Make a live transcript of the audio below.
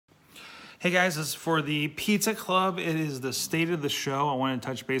Hey guys, this is for the Pizza Club. It is the state of the show. I wanted to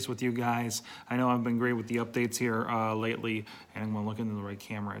touch base with you guys. I know I've been great with the updates here lately, and I'm going to look into the right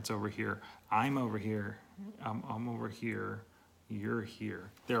camera. It's over here. I'm over here. I'm over here. You're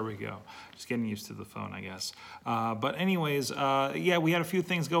here. There we go. Just getting used to the phone, I guess. But anyways, yeah, we had a few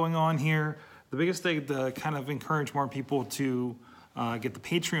things going on here. The biggest thing to kind of encourage more people to get the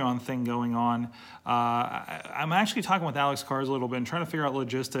Patreon thing going on. I'm actually talking with Alex Cars a little bit and trying to figure out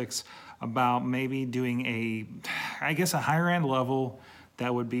logistics about maybe doing a higher end level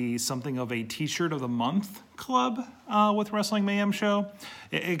that would be something of a T-shirt of the month club with Wrestling Mayhem Show.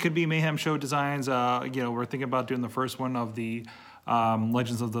 It could be Mayhem Show designs. We're thinking about doing the first one of the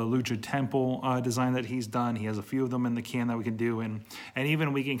Legends of the Lucha Temple design that he's done. He has a few of them in the can that we can do, and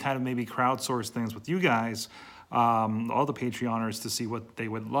even we can kind of maybe crowdsource things with you guys, all the Patreoners, to see what they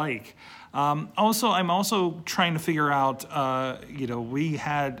would like. I'm also trying to figure out, we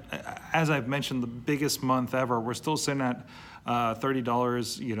had, as I've mentioned, the biggest month ever. We're still sitting at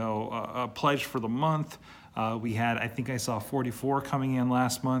 $30, a pledge for the month. We had, I think I saw 44 coming in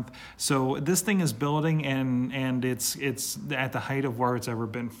last month. So this thing is building, and it's at the height of where it's ever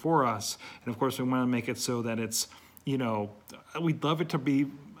been for us. And of course, we want to make it so that it's, we'd love it to be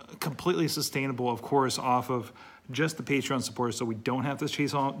completely sustainable, of course, off of just the Patreon supporters, so we don't have to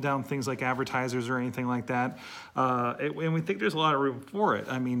chase down things like advertisers or anything like that. And we think there's a lot of room for it.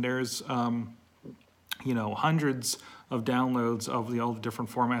 I mean, there's hundreds of downloads of all the different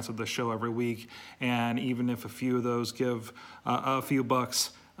formats of the show every week, and even if a few of those give a few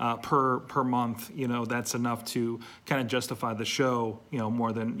bucks per month, that's enough to kind of justify the show,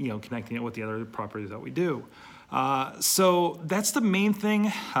 more than connecting it with the other properties that we do. So that's the main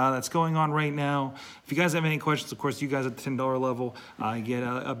thing that's going on right now. If you guys have any questions, of course, you guys at the $10 level get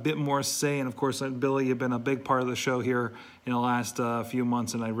a bit more say. And of course, Billy, you've been a big part of the show here in the last few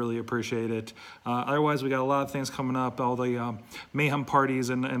months, and I really appreciate it. Otherwise, we got a lot of things coming up, all the Mayhem parties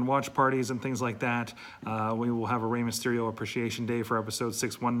and watch parties and things like that. We will have a Rey Mysterio Appreciation Day for episode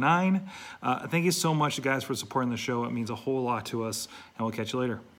 619. Thank you so much, guys, for supporting the show. It means a whole lot to us, and we'll catch you later.